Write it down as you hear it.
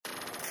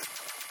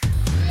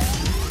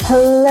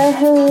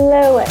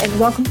Hello, and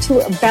welcome to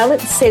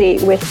Balance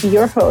City with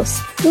your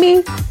host,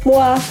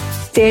 moi,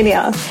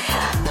 Danielle.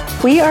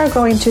 We are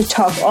going to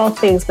talk all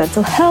things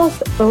mental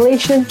health,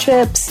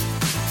 relationships,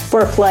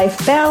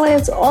 work-life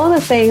balance, all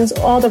the things,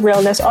 all the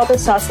realness, all the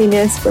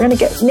sauciness. We're going to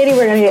get nitty,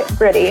 we're going to get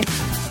gritty.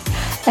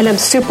 And I'm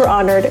super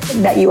honored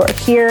that you are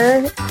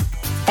here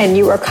and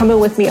you are coming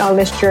with me on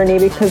this journey,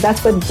 because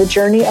that's what the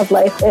journey of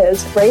life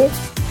is, right?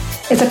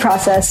 It's a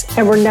process,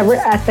 and we're never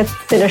at the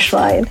finish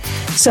line.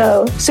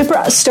 So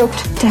super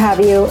stoked to have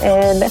you,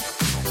 and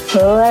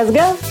let's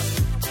go.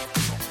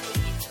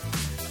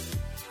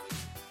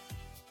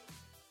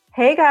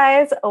 Hey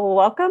guys,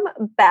 welcome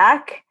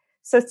back.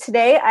 So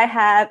today I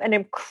have an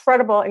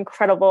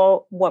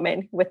incredible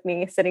woman with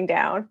me sitting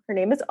down. Her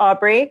name is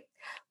Aubrey.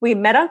 We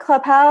met on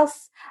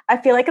Clubhouse. I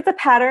feel like it's a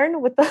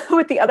pattern with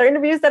the other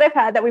interviews that I've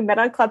had that we met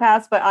on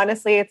Clubhouse, but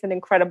honestly, it's an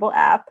incredible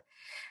app.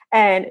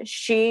 And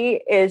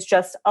she is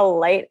just a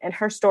light, and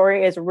her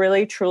story is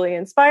really, truly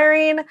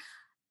inspiring.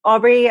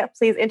 Aubrey,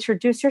 please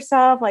introduce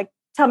yourself.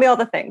 Tell me all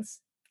the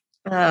things.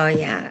 Oh,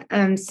 yeah.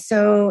 I'm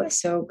so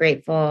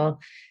grateful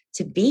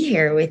to be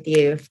here with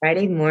you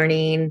Friday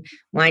morning,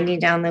 winding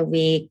down the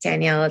week.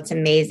 Danielle, it's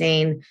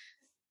amazing.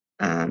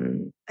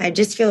 I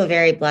just feel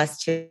very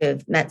blessed to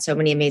have met so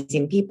many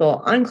amazing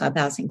people on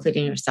Clubhouse,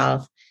 including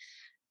yourself.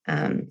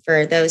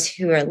 For those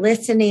who are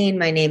listening,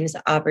 my name is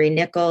Aubrey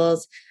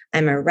Nichols.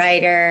 I'm a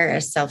writer,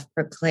 a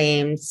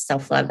self-proclaimed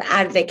self-love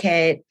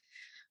advocate,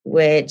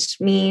 which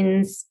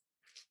means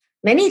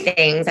many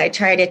things. I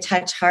try to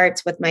touch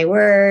hearts with my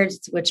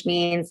words, which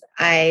means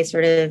I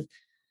sort of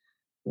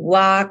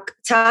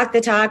talk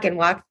the talk and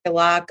walk the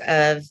walk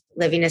of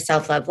living a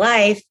self-love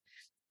life,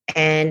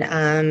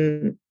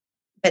 and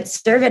but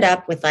serve it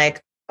up with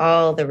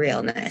all the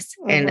realness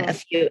and a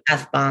few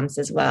F-bombs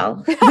as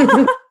well.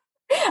 And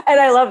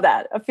I love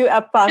that. A few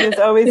F-bombs is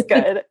always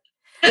good.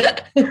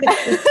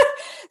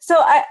 So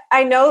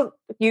I know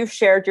you've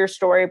shared your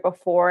story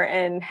before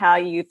and how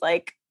you've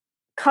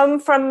come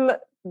from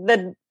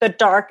the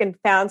dark and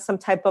found some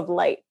type of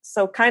light.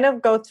 So kind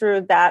of go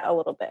through that a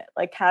little bit.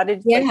 How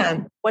did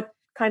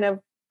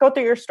go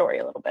through your story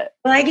a little bit?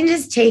 Well, I can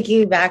just take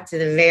you back to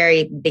the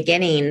very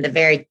beginning, the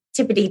very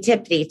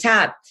tippity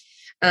top,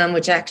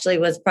 which actually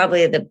was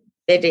probably the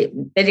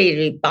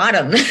bitty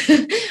bottom,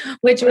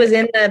 which was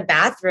in the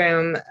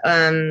bathroom,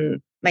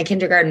 my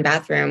kindergarten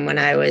bathroom when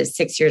I was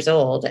 6 years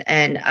old.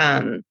 And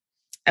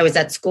I was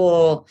at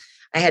school.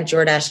 I had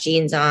Jordache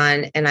jeans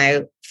on,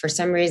 and for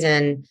some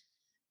reason,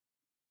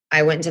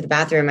 I went into the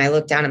bathroom. I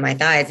looked down at my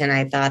thighs and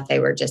I thought they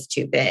were just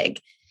too big.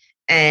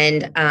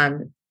 And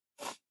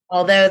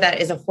although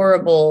that is a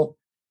horrible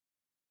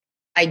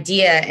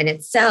idea in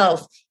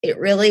itself, it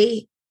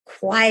really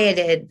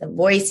quieted the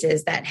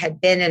voices that had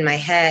been in my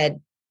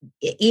head,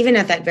 even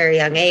at that very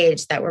young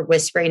age, that were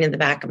whispering in the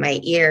back of my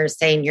ear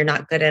saying, "You're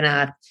not good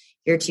enough.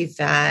 You're too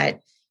fat.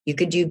 You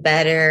could do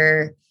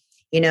better.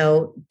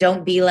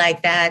 Don't be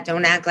like that.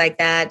 Don't act like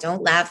that.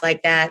 Don't laugh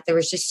like that." There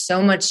was just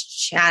so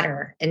much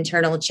chatter,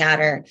 internal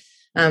chatter.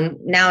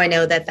 Now I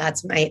know that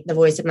that's the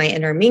voice of my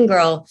inner mean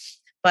girl.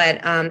 But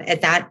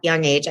at that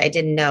young age, I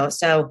didn't know.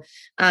 So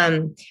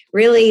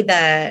really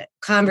the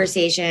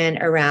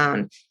conversation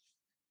around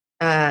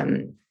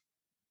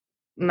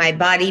my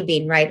body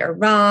being right or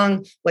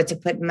wrong, what to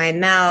put in my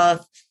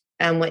mouth,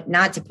 and what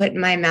not to put in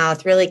my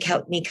mouth really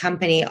kept me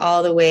company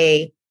all the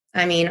way.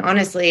 I mean,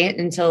 honestly,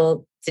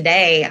 until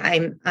today,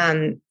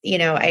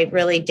 I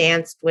really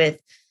danced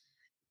with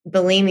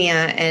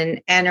bulimia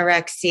and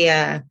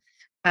anorexia,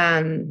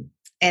 and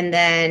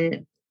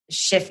then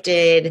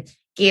shifted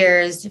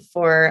gears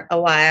for a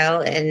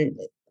while and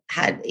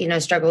had,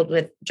 struggled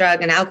with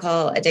drug and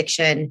alcohol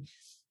addiction,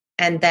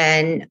 and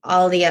then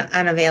all the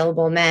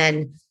unavailable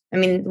men. I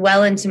mean,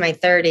 well into my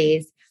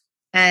 30s,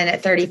 and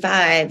at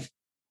 35,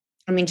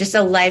 just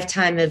a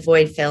lifetime of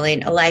void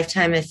filling, a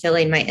lifetime of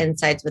filling my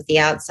insides with the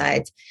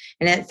outsides.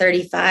 And at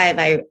 35,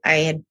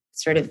 I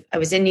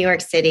was in New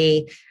York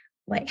City,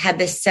 had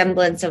this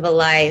semblance of a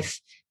life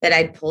that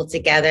I'd pulled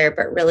together,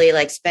 but really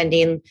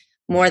spending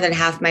more than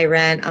half my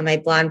rent on my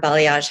blonde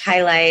balayage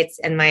highlights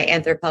and my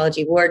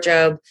Anthropologie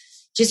wardrobe,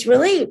 just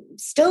really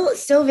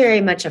still very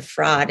much a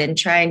fraud, and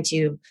trying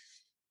to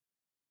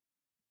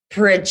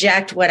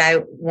project what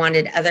I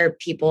wanted other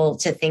people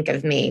to think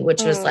of me,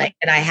 which was that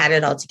I had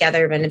it all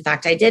together, but in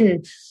fact I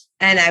didn't.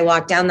 And I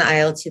walked down the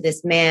aisle to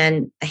this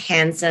man, a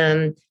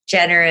handsome,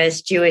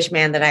 generous Jewish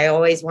man that I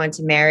always wanted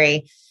to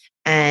marry.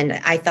 And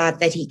I thought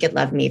that he could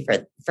love me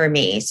for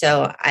me.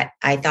 So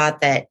I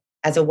thought that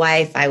as a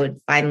wife, I would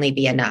finally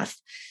be enough.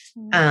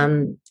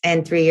 And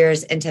 3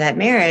 years into that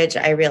marriage,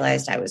 I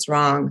realized I was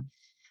wrong.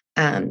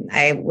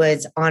 I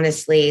was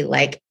honestly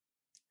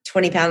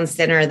 20 pounds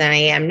thinner than I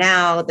am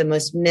now, the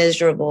most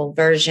miserable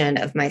version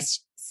of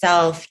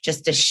myself,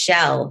 just a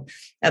shell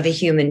of a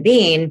human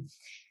being.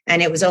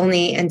 And it was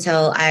only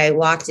until I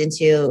walked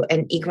into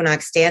an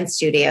Equinox dance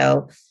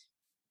studio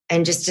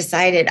and just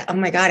decided, oh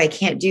my God, I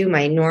can't do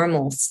my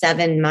normal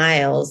 7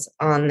 miles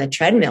on the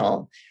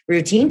treadmill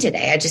routine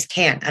today. I just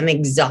can't. I'm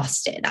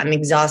exhausted. I'm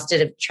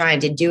exhausted of trying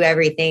to do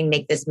everything,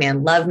 make this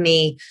man love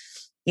me,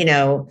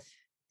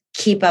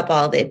 keep up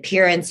all the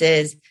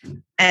appearances.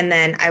 And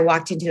then I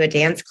walked into a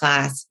dance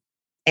class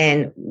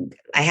and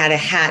I had a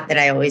hat that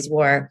I always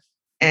wore.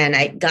 And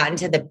I got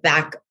into the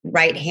back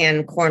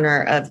right-hand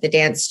corner of the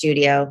dance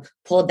studio,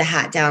 pulled the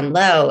hat down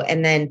low,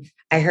 and then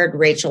I heard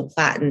Rachel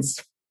Platten's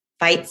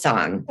fight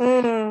song.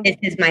 This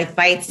is my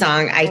fight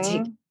song.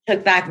 I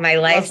took back my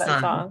life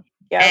song.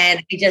 Yep. And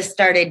I just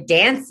started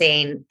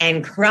dancing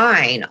and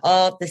crying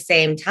all at the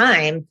same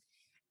time.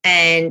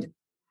 And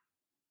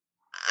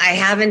I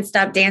haven't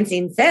stopped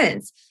dancing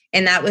since.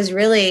 And that was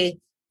really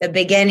the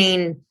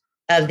beginning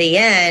of the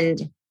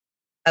end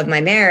of my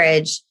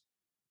marriage.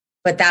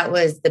 But that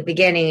was the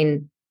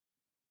beginning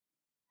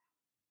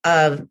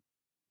of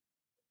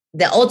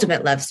the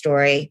ultimate love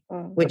story,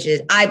 which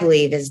is, I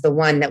believe, is the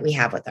one that we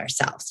have with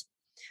ourselves.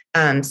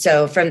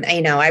 So from,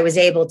 I was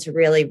able to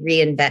really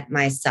reinvent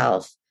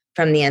myself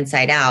from the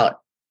inside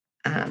out.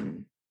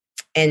 And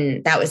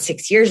that was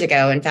 6 years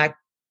ago. In fact,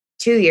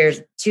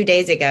 2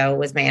 days ago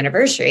was my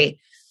anniversary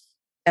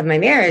of my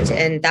marriage.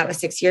 And that was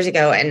 6 years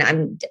ago. And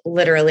I'm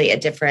literally a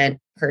different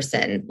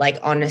person, like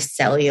on a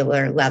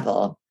cellular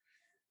level.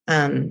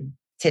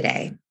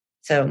 Today.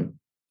 So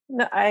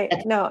that's kind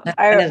of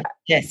the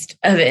gist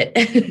of it.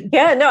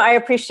 Yeah, no, I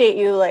appreciate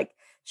you like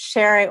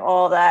sharing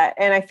all that.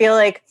 And I feel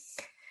like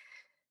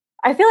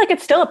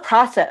it's still a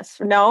process,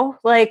 no?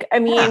 Like, I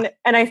mean,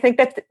 and I think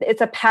that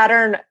it's a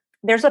pattern.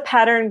 There's a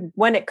pattern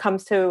when it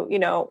comes to,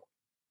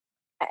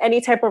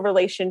 any type of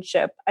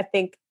relationship. I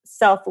think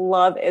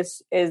self-love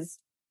is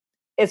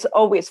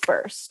always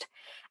first,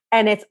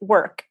 and it's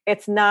work.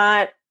 It's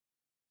never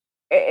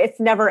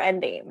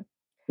ending.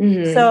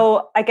 Mm-hmm.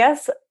 So I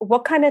guess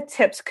what kind of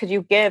tips could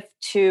you give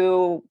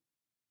to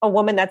a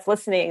woman that's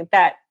listening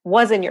that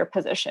was in your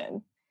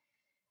position?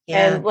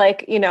 Yeah. And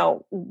like,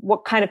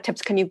 what kind of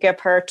tips can you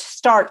give her to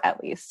start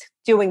at least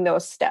doing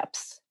those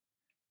steps?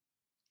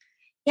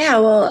 Yeah,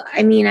 well,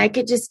 I mean, I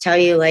could just tell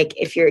you, like,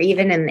 if you're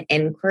even in the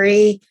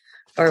inquiry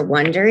or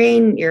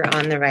wondering, you're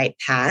on the right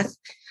path.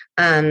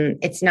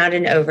 It's not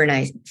an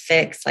overnight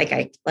fix. Like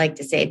I like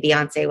to say,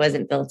 Beyonce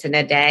wasn't built in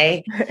a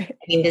day. I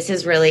mean, this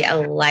is really a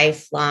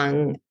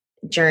lifelong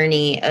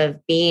journey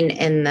of being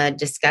in the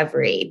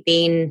discovery,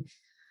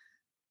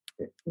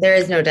 there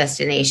is no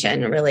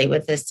destination really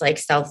with this like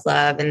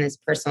self-love and this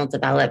personal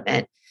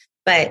development.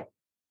 And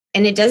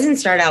it doesn't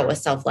start out with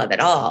self-love at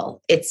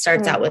all. It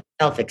starts out with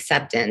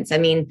self-acceptance. I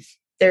mean,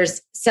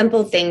 there's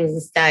simple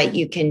things that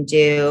you can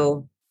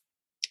do.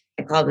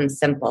 I call them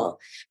simple.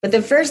 But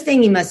the first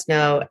thing you must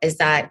know is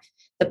that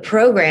the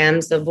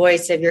programs, the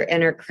voice of your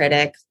inner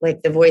critic,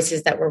 like the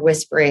voices that were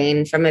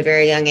whispering from a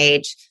very young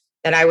age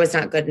that I was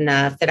not good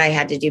enough, that I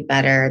had to do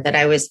better, that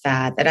I was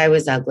fat, that I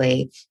was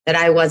ugly, that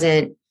I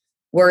wasn't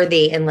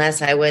worthy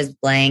unless I was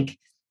blank.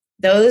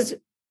 Those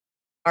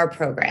are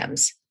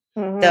programs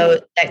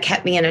that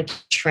kept me in a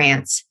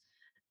trance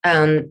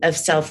of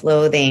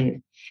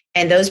self-loathing.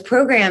 And those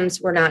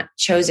programs were not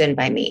chosen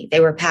by me. They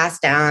were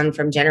passed down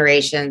from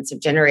generations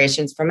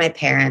from my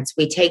parents.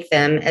 We take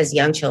them as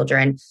young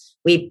children.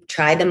 We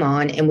try them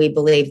on and we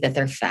believe that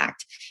they're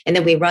fact. And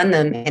then we run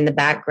them in the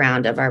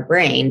background of our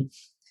brain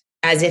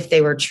as if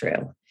they were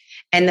true.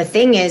 And the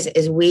thing is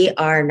we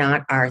are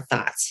not our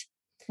thoughts.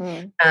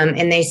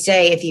 And they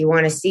say, if you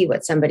want to see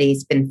what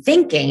somebody's been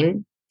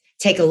thinking,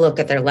 take a look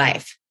at their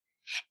life.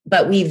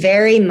 But we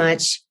very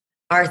much,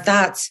 our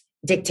thoughts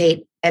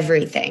dictate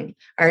everything.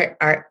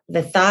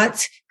 The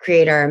thoughts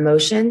create our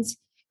emotions,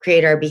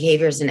 create our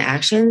behaviors and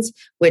actions,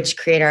 which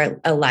create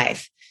a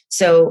life.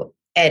 So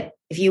if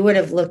you would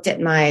have looked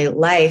at my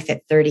life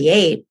at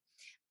 38,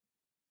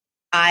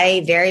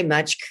 I very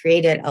much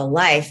created a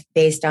life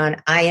based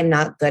on I am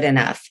not good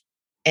enough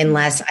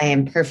unless I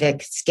am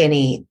perfect,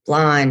 skinny,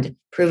 blonde,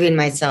 proving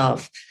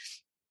myself,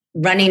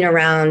 running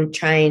around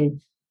trying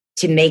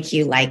to make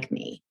you like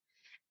me.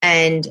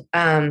 And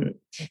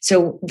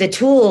so the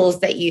tools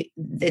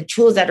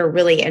that are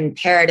really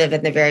imperative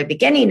at the very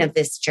beginning of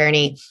this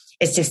journey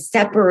is to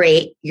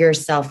separate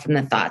yourself from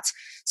the thoughts.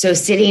 So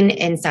sitting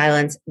in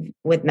silence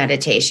with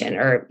meditation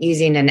or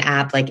using an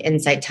app like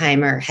Insight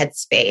Timer,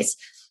 Headspace,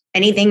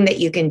 anything that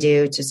you can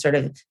do to sort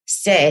of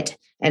sit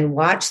and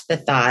watch the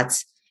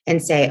thoughts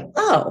and say,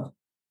 oh,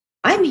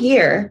 I'm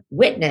here,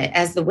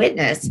 as the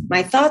witness.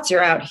 My thoughts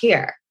are out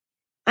here.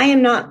 I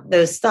am not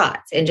those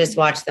thoughts, and just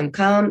watch them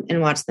come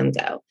and watch them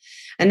go.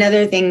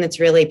 Another thing that's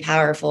really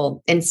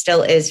powerful and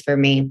still is for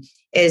me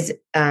is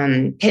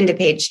pen to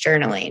page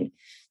journaling.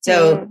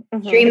 So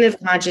stream of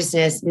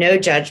consciousness, no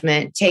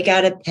judgment, take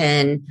out a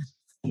pen,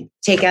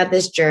 take out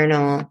this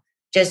journal,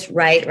 just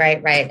write.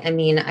 I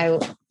mean,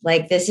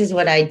 this is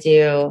what I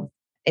do.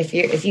 If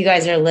you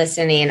guys are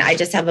listening, I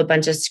just have a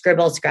bunch of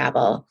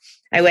scrabble.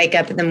 I wake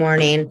up in the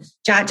morning,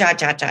 jot.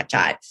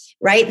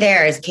 Right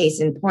there is case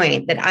in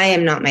point that I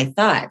am not my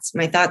thoughts.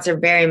 My thoughts are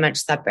very much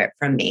separate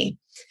from me.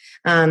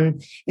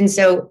 And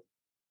so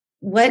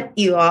what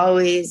you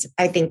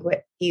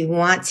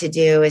want to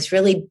do is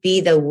really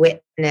be the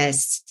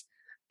witness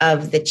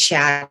of the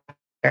chat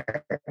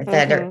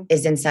that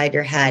is inside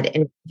your head,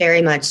 and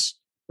very much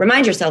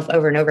remind yourself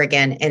over and over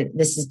again. And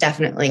this is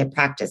definitely a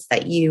practice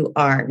that you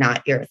are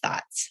not your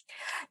thoughts.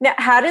 Now,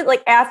 how did,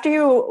 like, after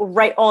you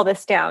write all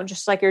this down,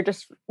 just like you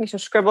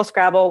scribble,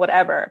 scrabble,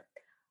 whatever.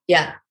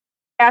 Yeah.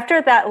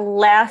 After that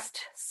last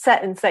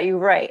sentence that you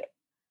write,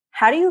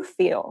 how do you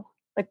feel?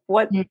 Like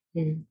what?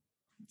 Mm-hmm.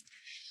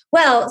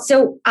 Well,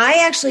 so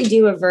I actually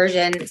do a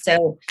version.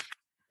 So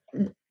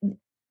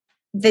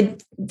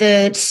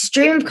the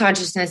stream of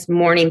consciousness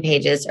morning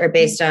pages are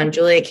based on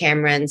Julia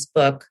Cameron's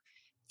book,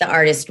 The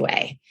Artist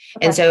Way.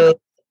 Okay. And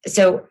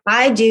so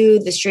I do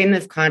the stream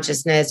of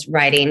consciousness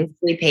writing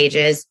 3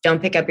 pages.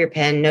 Don't pick up your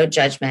pen, no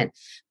judgment.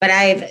 But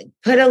I've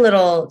put a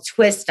little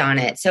twist on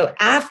it. So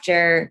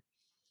after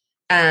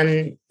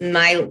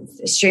my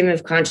stream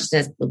of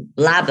consciousness,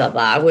 blah, blah,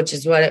 blah, which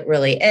is what it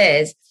really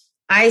is,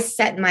 I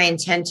set my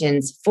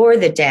intentions for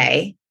the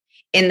day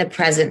in the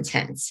present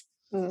tense.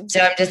 So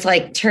I'm just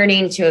like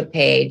turning to a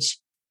page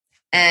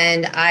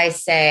and I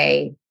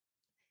say,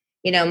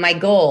 my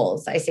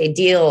goals. I say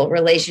deal,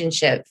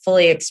 relationship,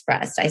 fully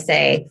expressed. I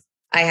say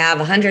I have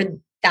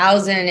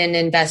 100,000 in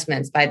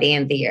investments by the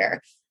end of the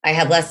year. I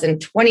have less than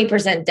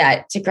 20%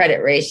 debt to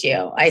credit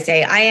ratio. I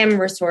say I am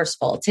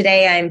resourceful.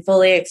 Today I am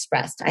fully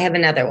expressed. I have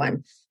another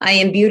one. I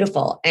am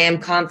beautiful. I am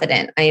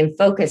confident. I am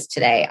focused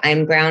today. I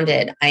am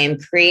grounded. I am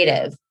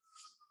creative.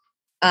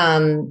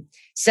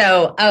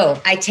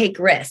 I take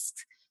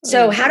risks.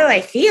 So how do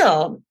I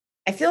feel?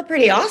 I feel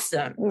pretty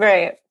awesome.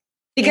 Right.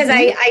 Because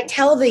I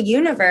tell the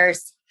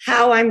universe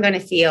how I'm going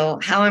to feel,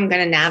 how I'm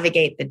going to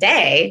navigate the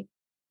day.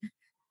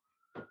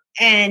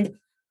 And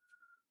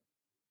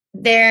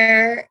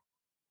there's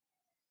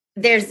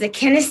the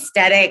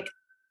kinesthetic,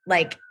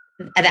 like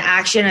the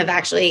action of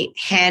actually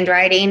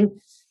handwriting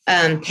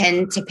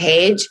pen to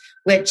page,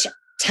 which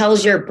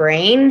tells your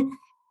brain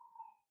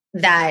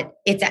that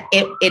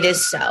it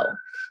is so.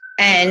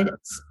 And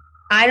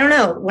I don't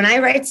know, when I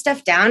write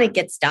stuff down, it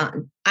gets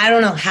done. I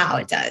don't know how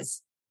it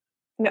does.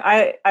 No,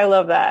 I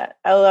love that.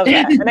 I love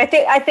that. And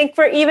I think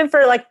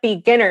for like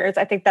beginners,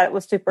 I think that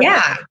was super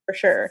helpful for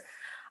sure.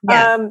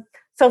 Yeah.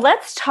 So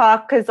let's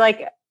talk, because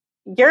like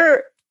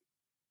you're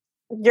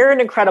an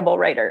incredible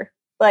writer.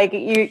 Like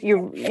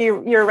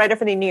you're a writer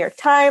for the New York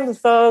Times,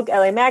 Vogue,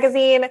 LA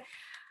Magazine.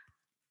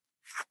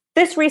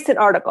 This recent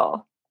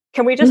article,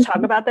 can we just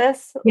talk about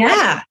this?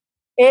 Yeah.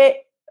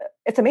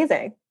 It's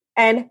amazing.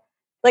 And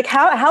like,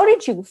 how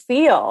did you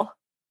feel?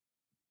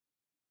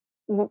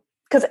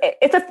 Because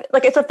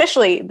it's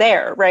officially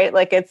there, right?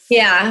 Like it's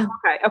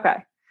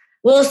Okay.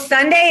 Well,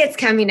 Sunday it's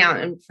coming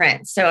out in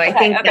print, so I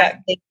think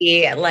that would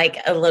be like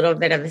a little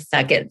bit of a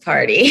second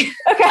party.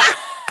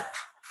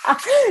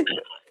 Okay,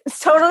 it's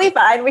totally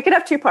fine. We could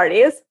have 2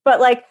 parties, but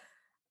like,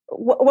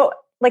 what?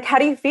 Like, how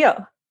do you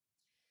feel?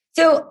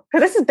 So,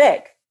 because this is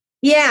big.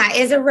 Yeah,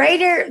 as a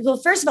writer, well,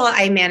 first of all,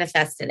 I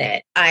manifested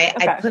it.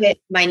 I put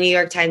my New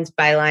York Times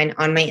byline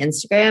on my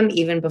Instagram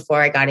even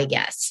before I got a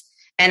yes.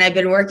 And I've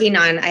been working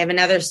on, I have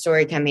another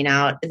story coming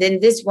out. Then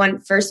this one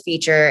first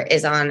feature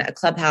is on a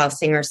Clubhouse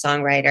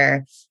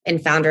singer-songwriter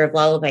and founder of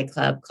Lullaby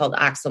Club called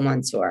Axel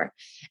Mansour.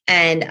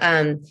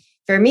 And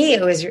for me,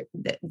 it was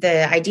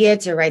the idea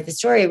to write the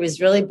story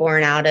was really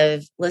born out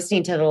of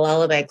listening to the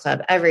Lullaby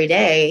Club every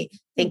day,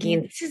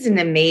 thinking this is an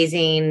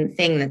amazing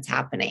thing that's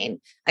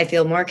happening. I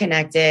feel more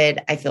connected.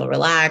 I feel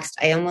relaxed.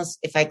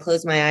 If I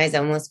close my eyes, I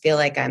almost feel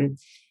like I'm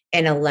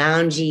in a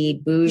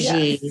loungy,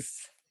 bougie,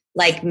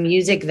 like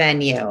music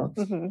venue.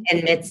 And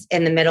it's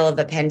in the middle of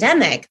a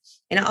pandemic.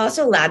 And it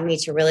also allowed me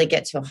to really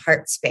get to a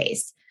heart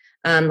space.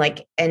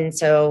 And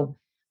so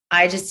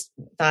I just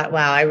thought,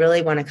 wow, I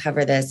really want to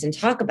cover this and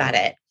talk about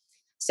it.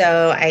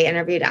 So I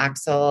interviewed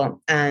Axel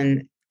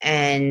and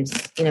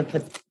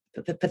put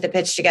the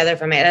pitch together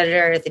for my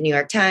editor at the New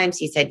York Times.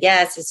 He said,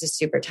 yes, this is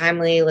super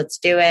timely. Let's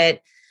do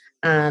it.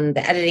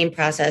 The editing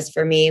process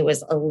for me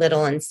was a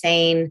little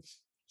insane.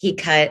 He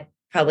cut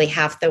probably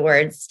half the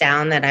words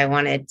down that I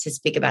wanted to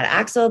speak about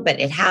Axel, but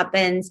it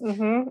happens.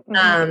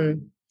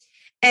 And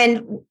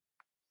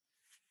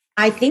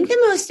I think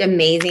the most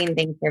amazing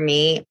thing for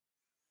me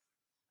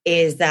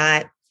is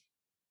that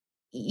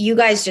you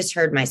guys just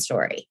heard my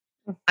story.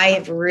 I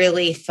have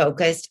really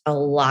focused a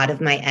lot of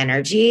my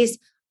energies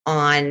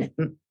on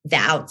the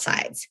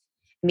outsides,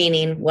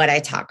 meaning what I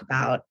talk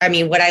about. I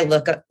mean, what I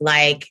look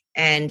like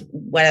and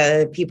what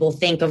other people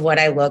think of what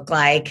I look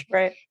like.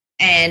 Right.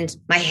 And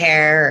my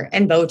hair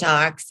and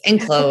Botox and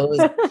clothes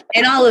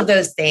and all of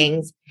those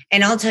things.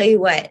 And I'll tell you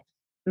what,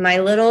 my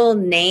little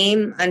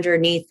name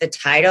underneath the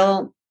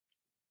title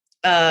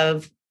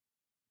of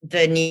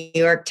the New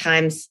York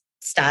Times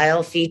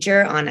style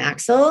feature on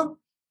Axel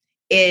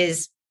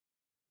is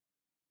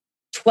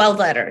 12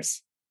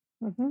 letters.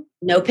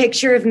 No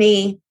picture of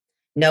me,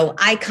 no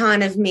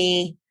icon of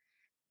me,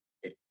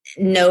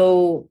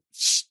 no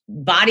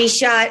body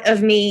shot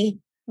of me,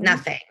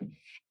 nothing.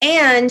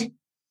 And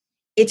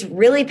it's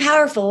really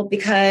powerful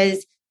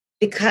because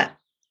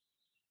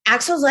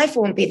Axel's life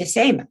won't be the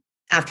same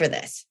after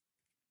this.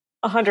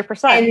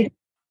 100%. And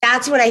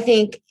that's what I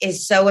think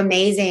is so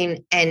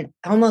amazing and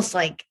almost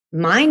like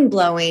mind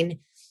blowing,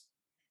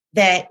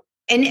 that,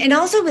 and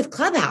also with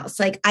Clubhouse,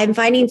 like I'm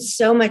finding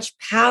so much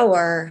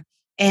power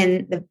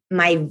in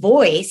my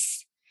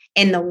voice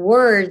and the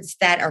words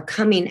that are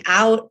coming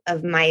out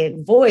of my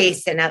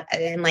voice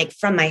and like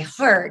from my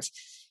heart,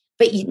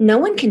 but no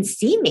one can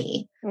see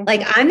me. Mm-hmm.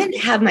 Like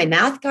have my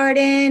mouth guard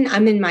in,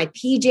 I'm in my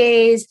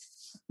PJs,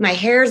 my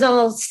hair's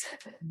all.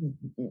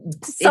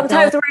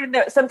 Sometimes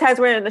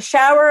we're in the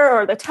shower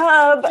or the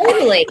tub.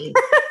 Totally.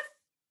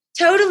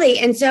 Totally.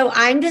 And so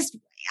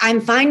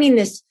I'm finding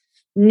this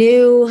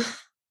newfound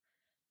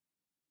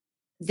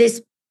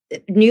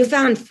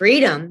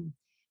freedom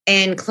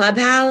in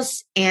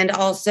Clubhouse and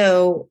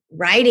also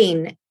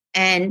writing.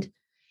 And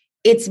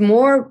it's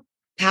more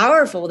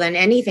powerful than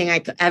anything I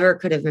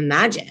could have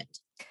imagined.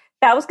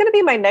 That was going to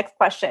be my next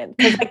question.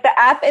 Because like the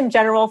app in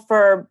general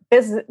for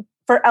business,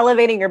 for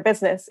elevating your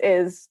business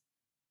is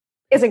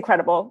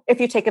incredible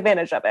if you take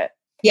advantage of it.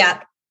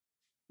 Yeah.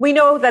 We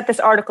know that this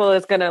article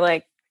is going to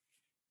like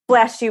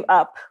blast you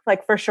up,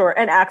 like for sure.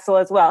 And Axel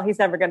as well. He's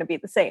never going to be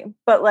the same.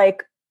 But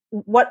like,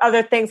 what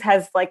other things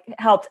has like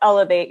helped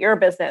elevate your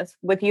business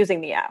with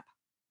using the app?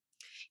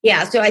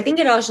 Yeah. So I think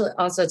it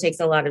also takes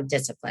a lot of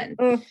discipline.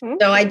 Mm-hmm.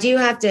 So I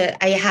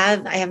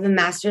have a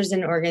master's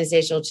in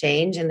organizational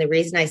change. And the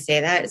reason I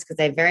say that is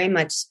because I very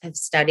much have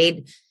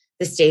studied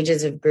the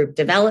stages of group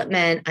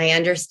development. I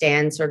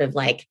understand sort of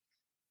like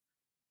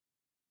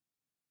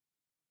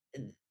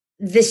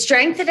the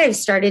strength that I've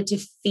started to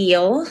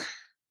feel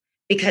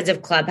because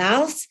of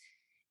Clubhouse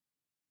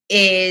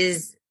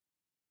is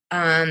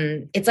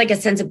it's like a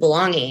sense of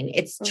belonging.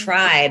 It's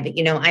tribe.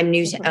 You know, I'm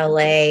new to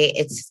LA.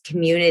 It's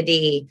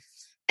community.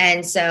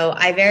 And so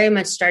I very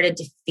much started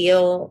to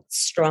feel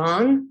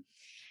strong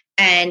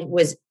and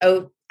was,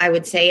 I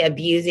would say,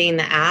 abusing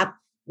the app.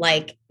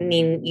 Like, I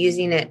mean,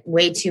 using it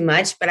way too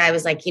much. But I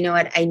was like, you know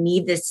what? I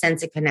need this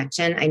sense of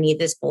connection. I need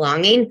this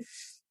belonging.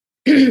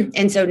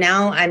 And so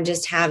now I'm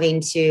just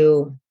having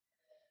to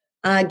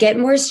get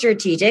more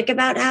strategic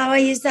about how I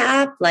use the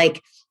app.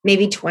 Like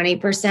maybe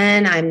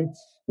 20% I'm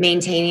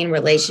maintaining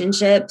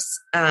relationships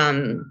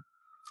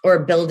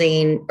or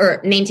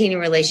maintaining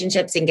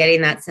relationships and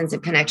getting that sense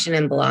of connection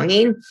and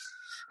belonging.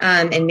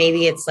 And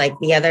maybe it's like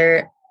the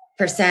other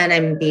percent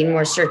I'm being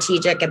more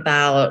strategic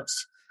about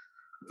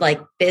like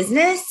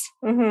business.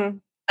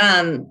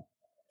 Mm-hmm.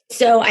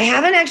 So I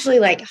haven't actually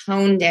like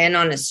honed in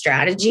on a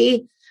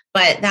strategy,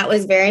 but that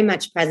was very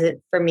much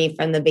present for me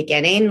from the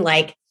beginning.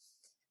 Like,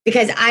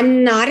 because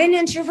I'm not an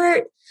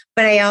introvert,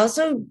 but I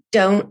also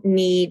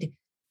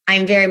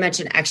I'm very much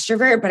an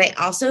extrovert, but I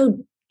also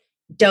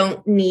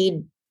don't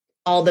need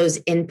all those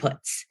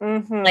inputs.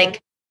 Mm-hmm.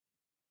 Like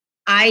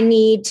I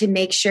need to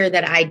make sure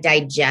that I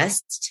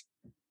digest.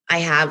 I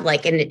have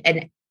like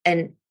an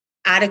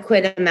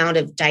adequate amount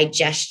of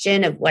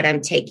digestion of what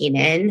I'm taking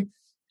in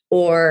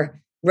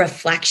or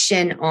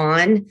reflection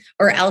on,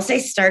 or else I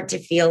start to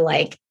feel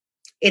like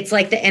it's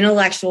like the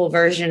intellectual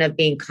version of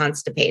being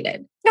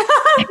constipated.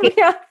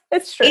 Yeah,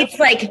 it's true. It's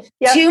like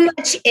too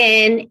much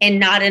in and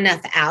not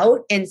enough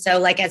out. And so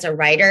like as a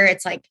writer,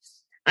 it's like,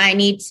 I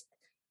need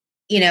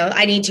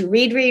to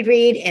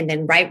read, and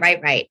then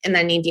write. And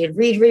then I need to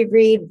read,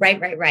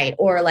 write.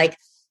 Or like,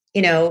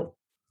 you know,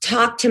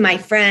 talk to my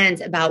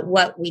friends about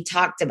what we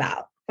talked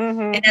about.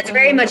 Mm-hmm, and that's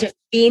very much a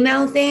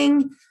female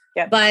thing,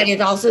 but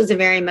it also is a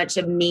very much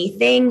a me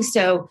thing.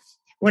 So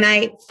when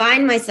I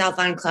find myself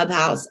on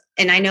Clubhouse,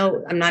 and I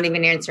know I'm not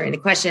even answering the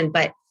question,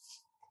 but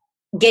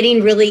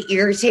getting really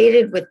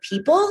irritated with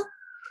people,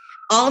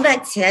 all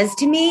that says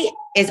to me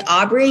is,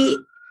 Aubrey,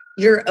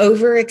 you're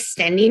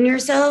overextending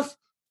yourself.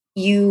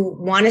 You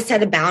want to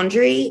set a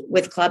boundary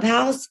with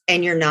Clubhouse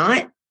and you're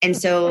not. And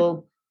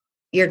so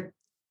you're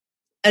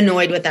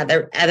annoyed with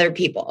other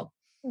people.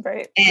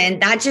 Right.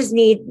 And that just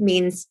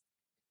means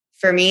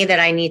for me that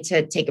I need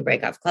to take a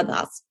break off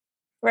Clubhouse.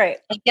 Right.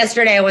 Like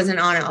yesterday, I wasn't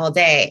on it all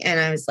day. And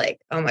I was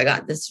like, oh my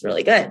God, this is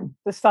really good.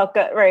 This felt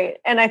good. Right.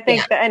 And I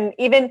think that, and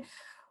even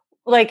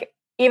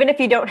if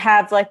you don't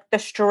have like the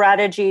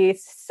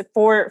strategies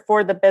for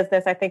the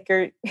business, I think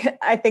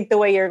the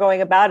way you're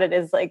going about it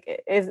is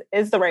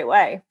the right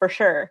way for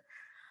sure.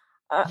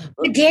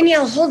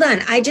 Danielle, hold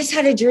on. I just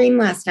had a dream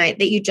last night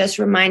that you just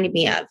reminded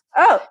me of.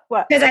 Oh,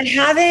 what? Because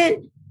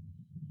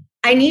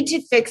I need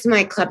to fix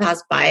my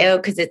Clubhouse bio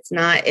because it's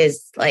not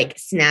as like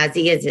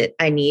snazzy as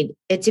I need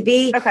it to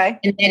be. Okay.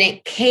 And then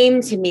it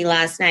came to me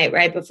last night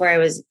right before I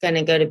was going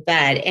to go to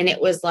bed. And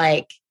it was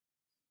like,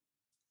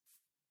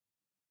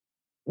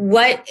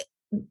 things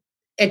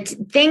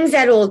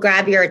that will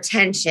grab your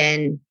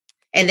attention.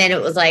 And then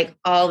it was like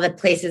all the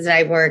places that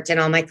I worked and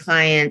all my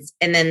clients.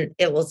 And then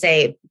it will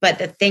say, but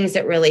the things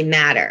that really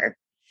matter.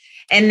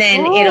 And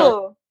then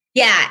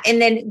and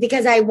then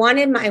because I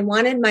wanted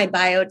my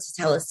bio to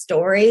tell a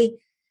story,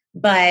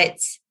 but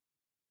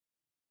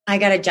I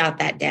got to jot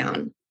that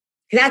down.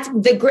 That's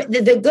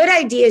the good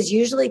ideas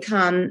usually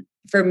come,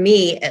 for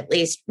me at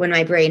least, when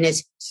my brain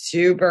is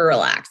super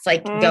relaxed,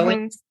 like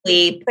going to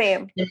sleep,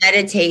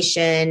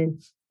 meditation,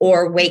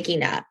 or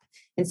waking up.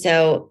 And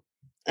so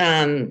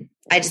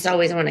I just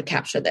always want to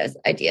capture those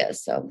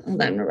ideas. So hold on, I'm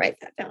going to write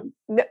that down.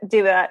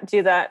 Do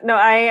that. No,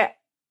 I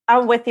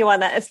I'm with you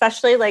on that,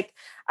 especially like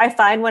I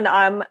find when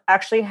I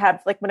actually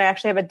have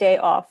a day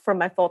off from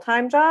my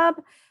full-time job,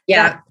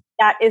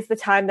 that is the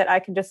time that I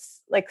can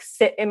just like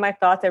sit in my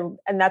thoughts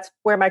and that's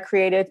where my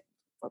creative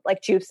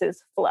like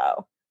juices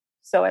flow.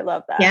 So I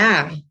love that.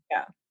 Yeah.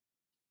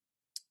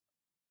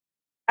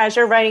 As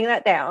you're writing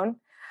that down.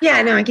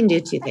 Yeah, no, I can do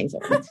two things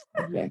at once.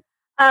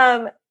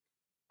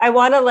 I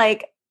want to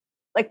like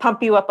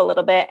pump you up a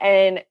little bit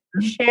and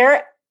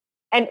share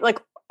and like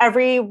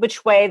every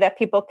which way that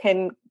people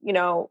can, you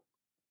know,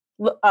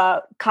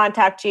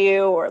 contact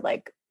you or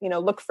like, you know,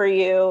 look for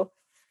you.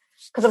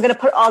 Because I'm going to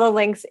put all the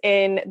links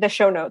in the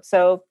show notes.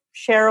 So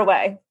share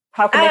away.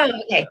 How can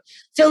okay.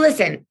 So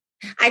listen,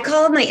 I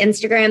call my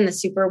Instagram the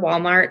super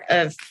Walmart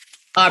of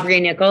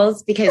Aubrey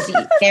Nichols because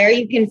there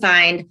you can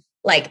find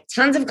like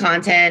tons of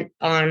content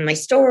on my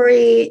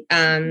story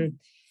and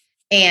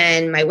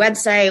my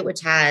website,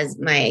 which has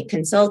my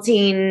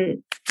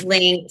consulting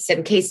links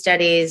and case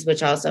studies,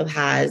 which also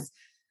has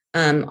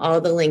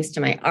all the links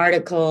to my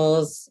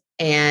articles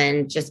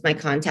and just my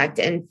contact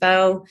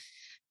info.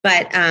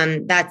 But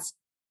that's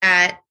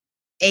at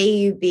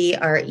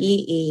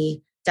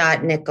aubree.nichols,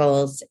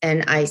 Nichols.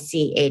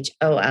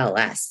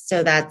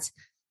 So that's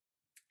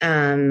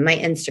my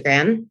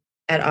Instagram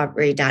at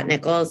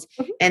aubree.nichols.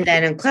 And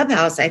then in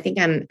Clubhouse, I think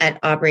I'm at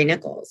Aubrey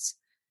Nichols.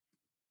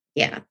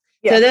 Yeah.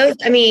 So those,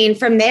 I mean,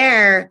 from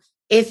there,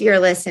 if you're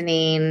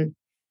listening,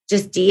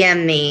 just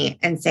DM me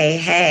and say,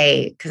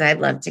 hey, because I'd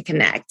love to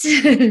connect.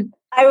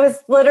 I was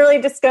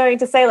literally just going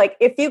to say, like,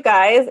 if you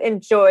guys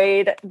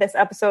enjoyed this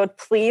episode,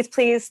 please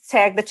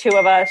tag the two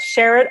of us,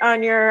 share it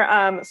on your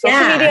social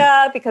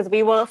media, because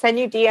we will send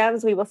you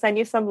DMs. We will send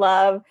you some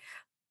love.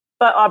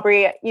 But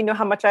Aubrey, you know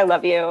how much I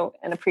love you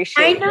and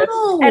appreciate I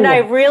know. This. And I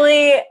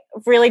really,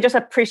 really just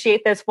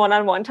appreciate this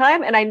one-on-one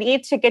time. And I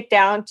need to get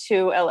down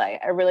to LA.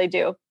 I really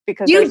do.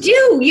 Because you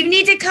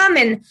need to come.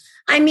 And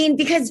I mean,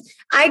 because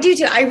I do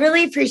too. I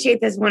really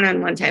appreciate this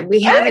one-on-one time.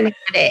 We haven't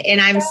had it,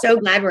 and I'm so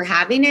glad we're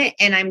having it.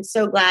 And I'm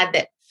so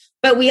glad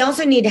but we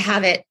also need to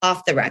have it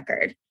off the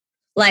record.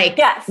 Like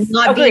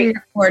not being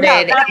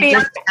recorded.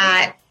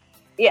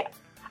 Yeah.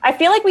 I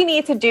feel like we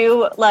need to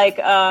do like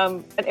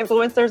an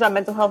influencers on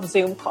mental health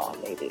Zoom call,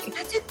 maybe.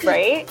 That's a good,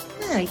 right?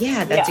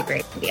 Yeah, that's a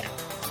great idea.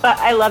 But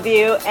I love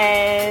you,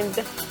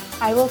 and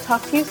I will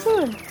talk to you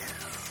soon.